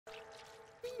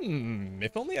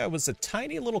If only I was a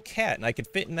tiny little cat and I could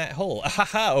fit in that hole.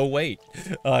 Ahaha, oh wait,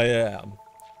 I am.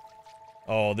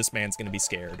 Oh, this man's gonna be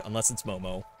scared, unless it's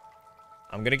Momo.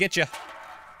 I'm gonna get you.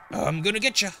 I'm gonna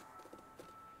get you.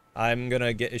 I'm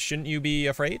gonna get, shouldn't you be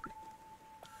afraid?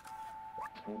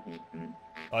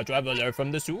 A traveler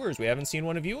from the sewers. We haven't seen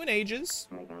one of you in ages.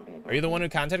 Are you the one who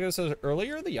contacted us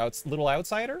earlier, the little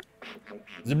outsider?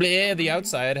 Zbaltazar, the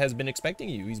outside, has been expecting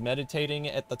you. He's meditating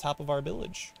at the top of our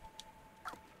village.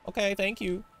 Okay, thank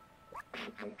you.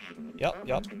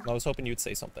 Yep. I was hoping you'd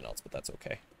say something else, but that's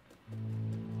okay.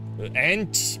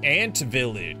 AntVillage,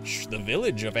 the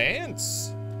village of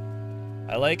ants.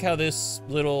 I like how this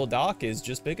little dock is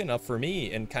just big enough for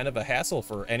me and kind of a hassle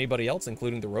for anybody else,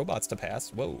 including the robots, to pass.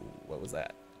 Whoa, what was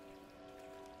that?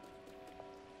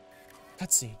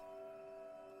 Cutscene.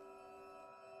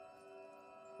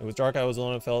 It was dark, I was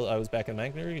alone, and felt I was back in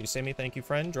Magner. You say me, thank you,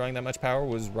 friend. Drawing that much power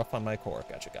was rough on my core.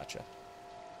 Gotcha.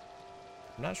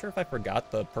 I'm not sure if I forgot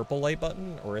the purple light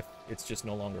button or if it's just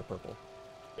no longer purple.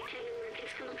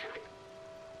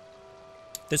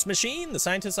 This machine, the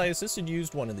scientist I assisted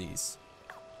used one of these.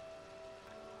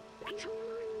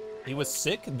 He was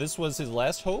sick. This was his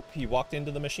last hope. He walked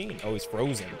into the machine. Oh, he's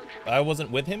frozen. I wasn't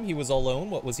with him. He was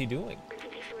alone. What was he doing?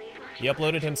 He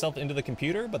uploaded himself into the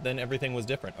computer, but then everything was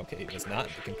different. Okay, he was not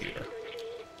in the computer.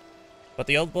 But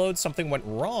the upload, something went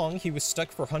wrong. He was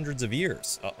stuck for hundreds of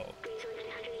years. Uh-oh.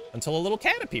 Until a little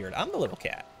cat appeared. I'm the little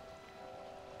cat.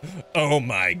 Oh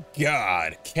my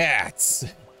god, cats.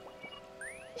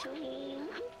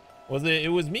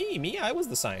 It was me. I was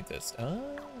the scientist.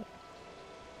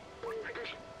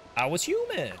 I was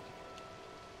human.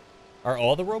 Are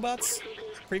all the robots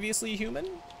previously human?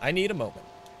 I need a moment.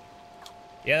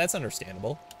 Yeah, that's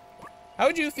understandable. How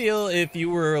would you feel if you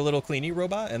were a little cleanie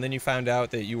robot and then you found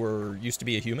out that you used to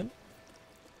be a human?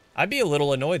 I'd be a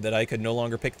little annoyed that I could no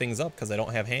longer pick things up because I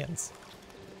don't have hands.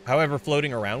 However,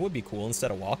 floating around would be cool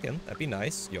instead of walking. That'd be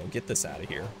nice. Yo, get this out of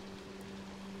here.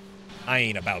 I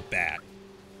ain't about that.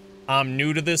 I'm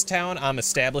new to this town. I'm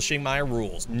establishing my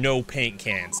rules. No paint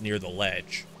cans near the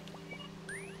ledge.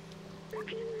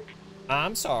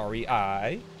 I'm sorry,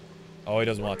 Oh, he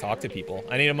doesn't want to talk to people.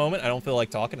 I need a moment. I don't feel like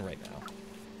talking right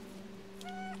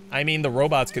now. I mean, the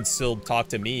robots could still talk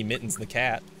to me, Mittens the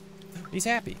cat. He's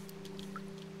happy.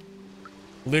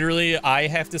 Literally, I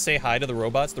have to say hi to the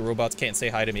robots. The robots can't say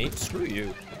hi to me. Screw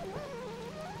you.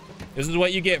 This is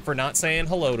what you get for not saying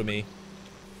hello to me.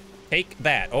 Take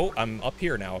that. Oh, I'm up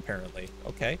here now, apparently.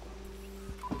 Okay.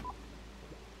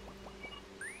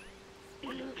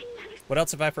 What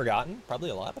else have I forgotten? Probably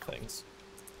a lot of things.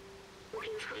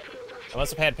 I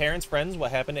must have had parents, friends.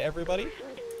 What happened to everybody?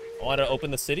 I want to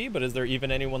open the city, but is there even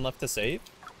anyone left to save?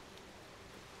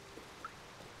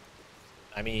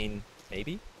 I mean,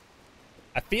 maybe.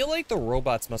 I feel like the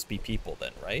robots must be people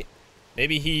then, right?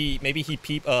 Maybe he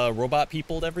robot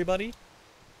peopled everybody?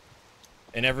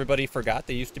 And everybody forgot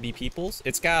they used to be peoples?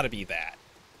 It's gotta be that.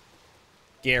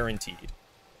 Guaranteed.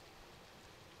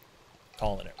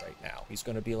 Calling it right now. He's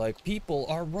gonna be like, people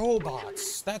are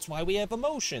robots. That's why we have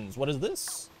emotions. What is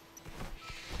this?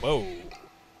 Whoa.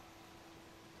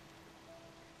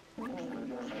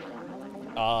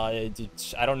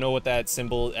 I don't know what that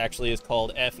symbol actually is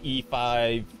called.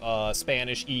 FE5,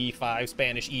 Spanish E5,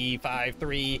 Spanish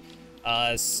E53,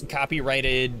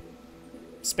 copyrighted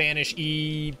Spanish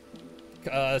E,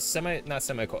 not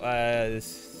semicolon,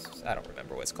 I don't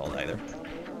remember what it's called either.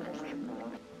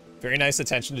 Very nice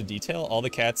attention to detail. All the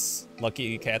cats,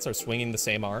 lucky cats, are swinging the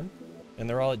same arm, and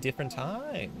they're all at different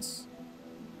times.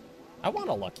 I want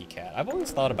a lucky cat. I've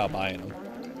always thought about buying them.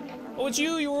 Oh, it's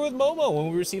you. You were with Momo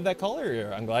when we received that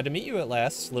color. I'm glad to meet you at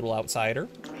last, little outsider.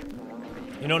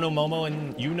 You know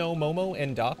Momo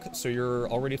and Doc, so you're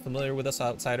already familiar with us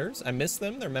outsiders. I miss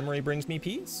them. Their memory brings me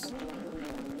peace.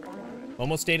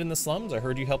 Momo stayed in the slums. I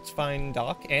heard you helped find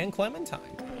Doc and Clementine.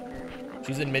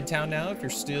 She's in Midtown now. If you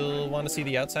still want to see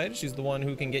the outside, she's the one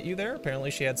who can get you there. Apparently,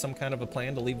 she had some kind of a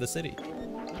plan to leave the city.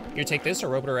 Here, take this or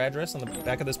wrote her address on the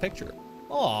back of this picture.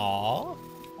 Aww.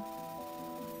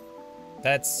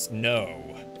 That's no.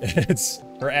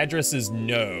 Her address is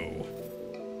no.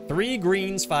 3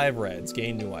 greens, 5 reds.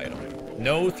 Gain new item.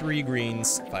 No 3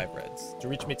 greens, 5 reds. To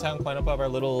reach Midtown, climb up of our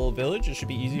little village. It should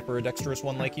be easy for a dexterous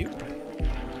one like you.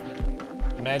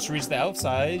 Manage to reach the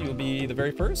outside, you'll be the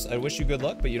very first. I wish you good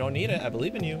luck, but you don't need it. I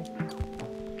believe in you.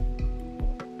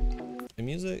 The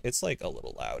music, it's like a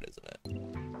little loud, isn't it?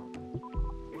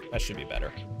 That should be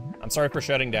better. I'm sorry for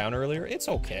shutting down earlier. It's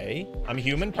okay. I'm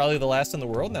human, probably the last in the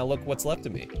world. Now look what's left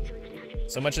of me.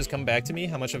 So much has come back to me.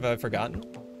 How much have I forgotten?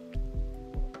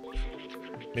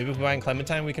 Maybe if we find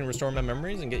Clementine, we can restore my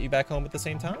memories and get you back home at the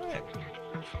same time.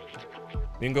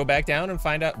 We can go back down and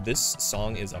find out. This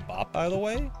song is a bop, by the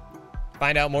way.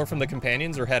 Find out more from the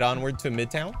companions or head onward to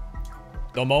Midtown.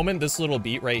 The moment this little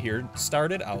beat right here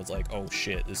started, I was like, oh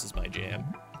shit, this is my jam.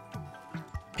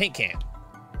 Paint can.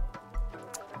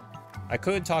 I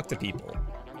could talk to people.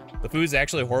 The food's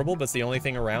actually horrible, but it's the only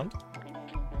thing around.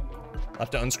 I'll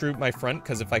have to unscrew my front,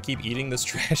 because if I keep eating this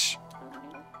trash...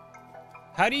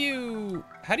 How do you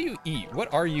eat?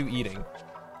 What are you eating?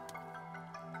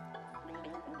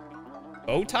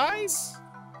 Bow ties?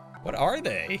 What are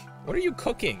they? What are you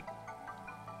cooking?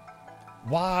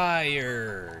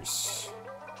 Wires.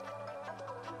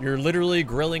 You're literally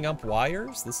grilling up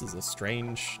wires? This is a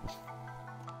strange...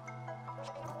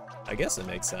 I guess it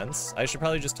makes sense. I should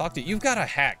probably just talk to you. You've got a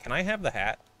hat. Can I have the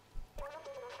hat?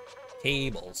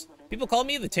 Cables. People call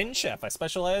me the Tin Chef. I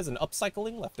specialize in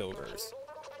upcycling leftovers.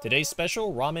 Today's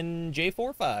special, ramen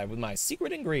J45 with my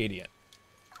secret ingredient.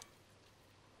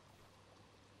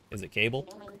 Is it cable?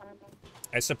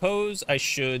 I suppose I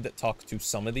should talk to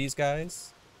some of these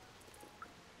guys.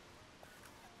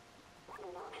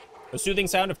 The soothing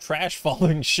sound of trash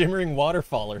falling, shimmering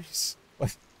waterfallers.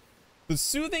 What? The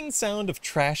soothing sound of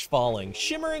trash falling,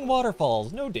 shimmering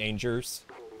waterfalls, no dangers.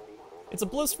 It's a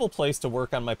blissful place to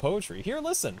work on my poetry. Here,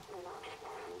 listen.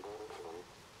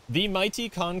 The mighty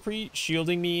concrete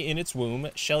shielding me in its womb,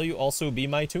 shall you also be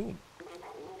my tomb?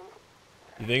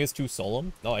 You think it's too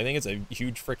solemn? No, I think it's a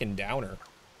huge frickin' downer.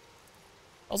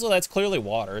 Also, that's clearly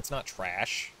water. It's not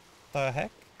trash. The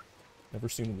heck? Never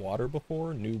seen water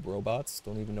before? Noob robots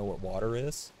don't even know what water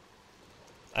is.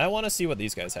 I want to see what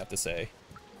these guys have to say.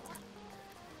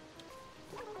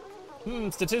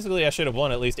 Statistically, I should have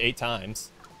won at least 8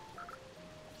 times.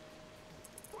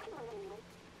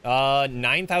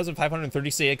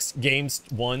 9,536 games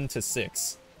 1 to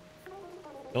 6.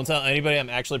 Don't tell anybody I'm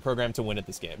actually programmed to win at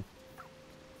this game.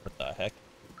 What the heck?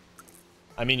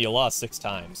 I mean, you lost 6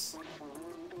 times.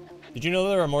 Did you know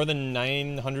there are more than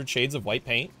 900 shades of white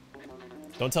paint?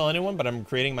 Don't tell anyone, but I'm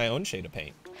creating my own shade of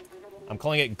paint. I'm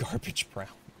calling it garbage brown.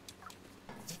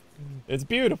 It's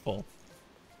beautiful.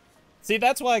 See,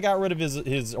 that's why I got rid of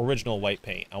his original white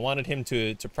paint. I wanted him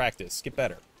to practice, get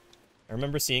better. I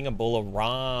remember seeing a bowl of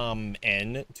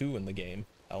ramen, too, in the game.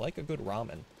 I like a good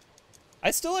ramen.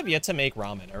 I still have yet to make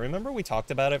ramen. I remember we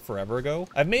talked about it forever ago.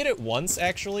 I've made it once,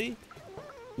 actually.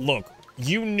 Look,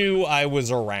 you knew I was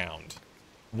around.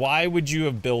 Why would you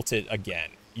have built it again?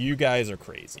 You guys are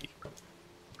crazy.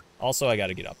 Also, I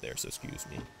gotta get up there, so excuse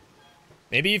me.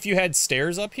 Maybe if you had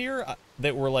stairs up here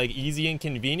that were, like, easy and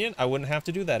convenient, I wouldn't have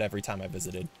to do that every time I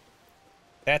visited.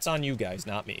 That's on you guys,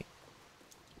 not me.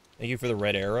 Thank you for the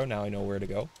red arrow. Now I know where to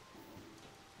go.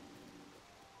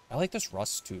 I like this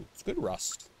rust, too. It's good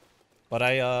rust. But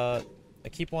I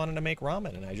keep wanting to make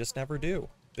ramen, and I just never do.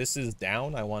 This is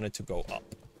down. I want it to go up.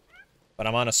 But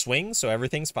I'm on a swing, so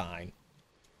everything's fine.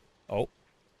 Oh,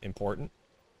 important.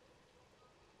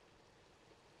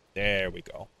 There we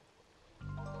go.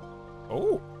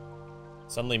 Oh,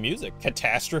 suddenly music.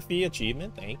 Catastrophe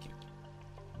achievement. Thank you.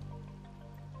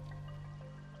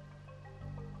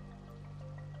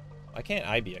 Why can't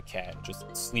I be a cat?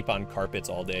 Just sleep on carpets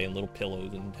all day and little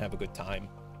pillows and have a good time.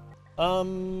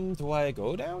 Do I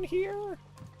go down here?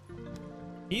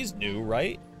 He's new,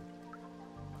 right?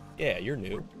 Yeah, you're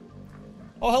new.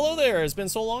 Oh, hello there. It's been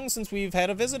so long since we've had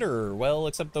a visitor. Well,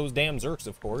 except those damn Zerks,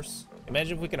 of course.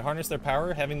 Imagine if we could harness their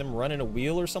power, having them run in a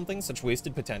wheel or something. Such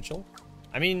wasted potential.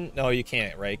 I mean, no, you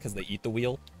can't, right? Because they eat the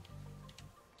wheel.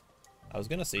 I was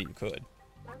gonna say you could.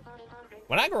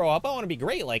 When I grow up, I want to be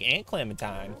great like Aunt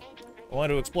Clementine. I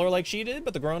wanted to explore like she did,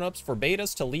 but the grown-ups forbade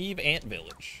us to leave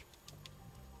AntVillage.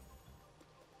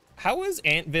 How is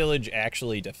AntVillage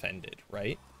actually defended,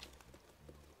 right?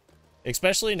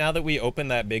 Especially now that we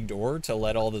opened that big door to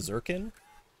let all the Zerk in.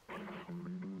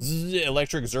 Zzz,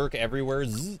 electric Zerk everywhere.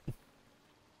 Zzz.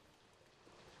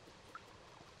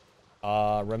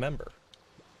 Remember.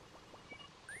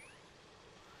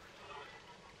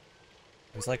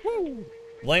 It's like, woo!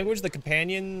 Language the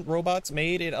companion robots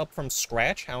made it up from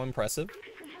scratch. How impressive.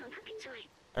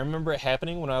 I remember it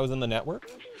happening when I was in the network.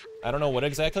 I don't know what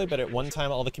exactly, but at one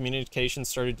time all the communications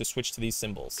started to switch to these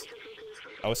symbols.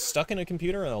 I was stuck in a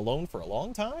computer and alone for a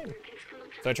long time.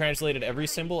 So I translated every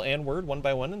symbol and word one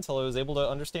by one until I was able to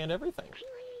understand everything.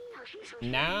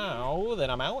 Now that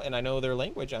I'm out and I know their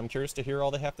language, I'm curious to hear all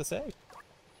they have to say.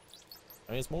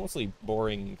 I mean, it's mostly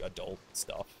boring adult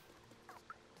stuff.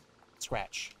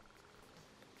 Scratch.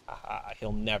 Aha,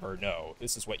 he'll never know.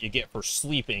 This is what you get for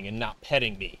sleeping and not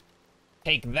petting me.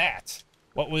 Take that!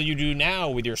 What will you do now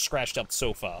with your scratched up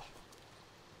sofa?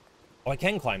 Oh, I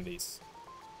can climb these.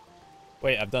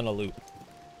 Wait, I've done a loop.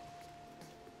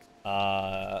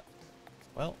 Well,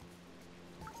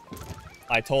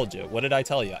 I told you. What did I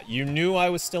tell you? You knew I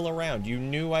was still around. You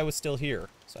knew I was still here.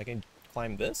 So I can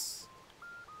climb this?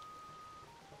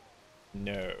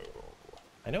 No.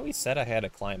 I know he said I had to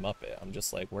climb up it. I'm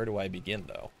just like, where do I begin,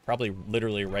 though? Probably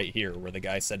literally right here, where the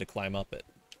guy said to climb up it.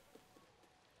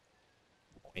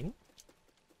 Boing.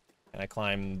 Can I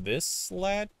climb this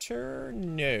ladder?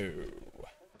 No.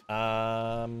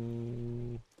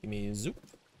 Give me a zoop.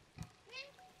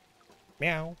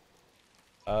 Meow.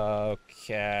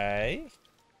 Okay.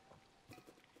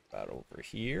 About over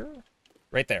here.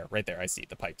 Right there, right there. I see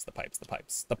the pipes, the pipes, the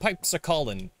pipes. The pipes are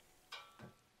calling.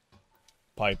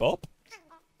 Pipe up.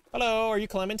 Hello, are you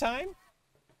Clementine?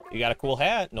 You got a cool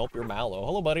hat. Nope, you're Mallow.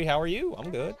 Hello, buddy. How are you?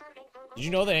 I'm good. Did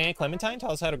you know that Aunt Clementine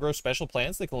taught us how to grow special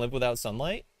plants that can live without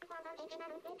sunlight?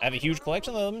 I have a huge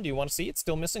collection of them. Do you want to see? It's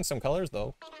still missing some colors,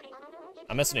 though.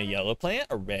 I'm missing a yellow plant,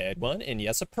 a red one, and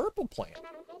yes, a purple plant.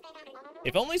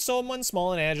 If only someone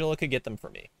small and agile could get them for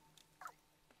me.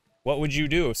 What would you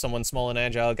do if someone small and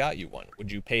agile got you one?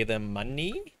 Would you pay them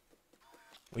money?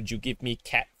 Would you give me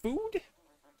cat food?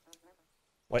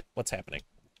 What's happening?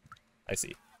 I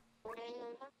see.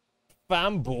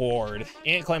 I'm bored.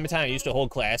 Aunt Clementine used to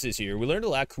hold classes here. We learned a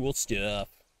lot of cool stuff.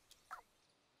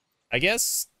 I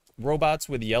guess robots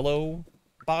with yellow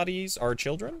bodies are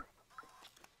children?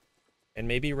 And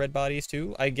maybe red bodies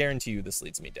too? I guarantee you this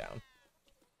leads me down.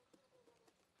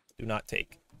 Do not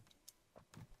take.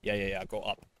 Yeah, go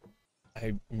up.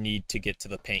 I need to get to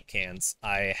the paint cans.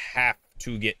 I have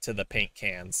to get to the paint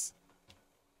cans.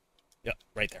 Yep,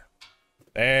 right there.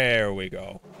 There we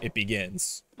go. It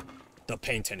begins. The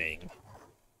painting.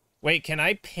 Wait, can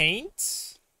I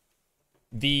paint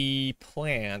the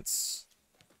plants?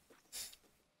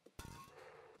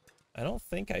 I don't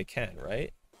think I can,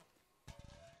 right?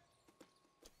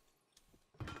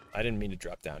 I didn't mean to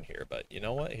drop down here, but you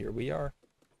know what? Here we are.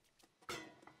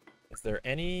 Is there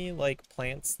any, like,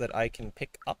 plants that I can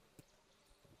pick up?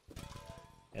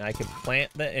 And I can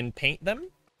plant them and paint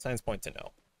them? Signs point to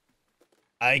no.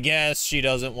 I guess she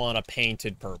doesn't want a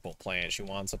painted purple plant. She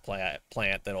wants a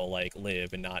plant that'll, like,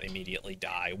 live and not immediately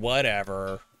die.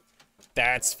 Whatever.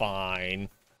 That's fine.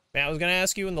 Man, I was gonna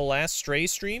ask you in the last Stray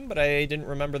stream, but I didn't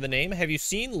remember the name. Have you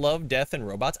seen Love, Death, and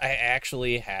Robots? I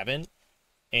actually haven't.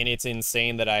 And it's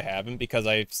insane that I haven't, because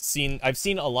I've seen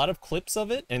a lot of clips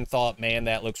of it and thought, man,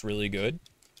 that looks really good.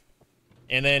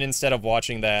 And then instead of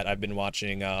watching that, I've been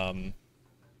watching The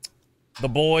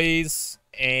Boys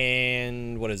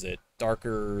and what is it?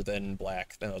 Darker Than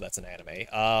Black. No, that's an anime.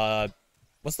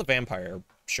 What's the vampire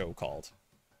show called?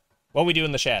 What We Do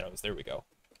in the Shadows. There we go.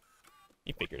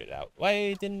 You figured it out.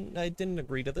 Why didn't I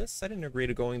agree to this? I didn't agree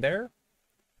to going there.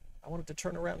 I wanted to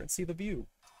turn around and see the view.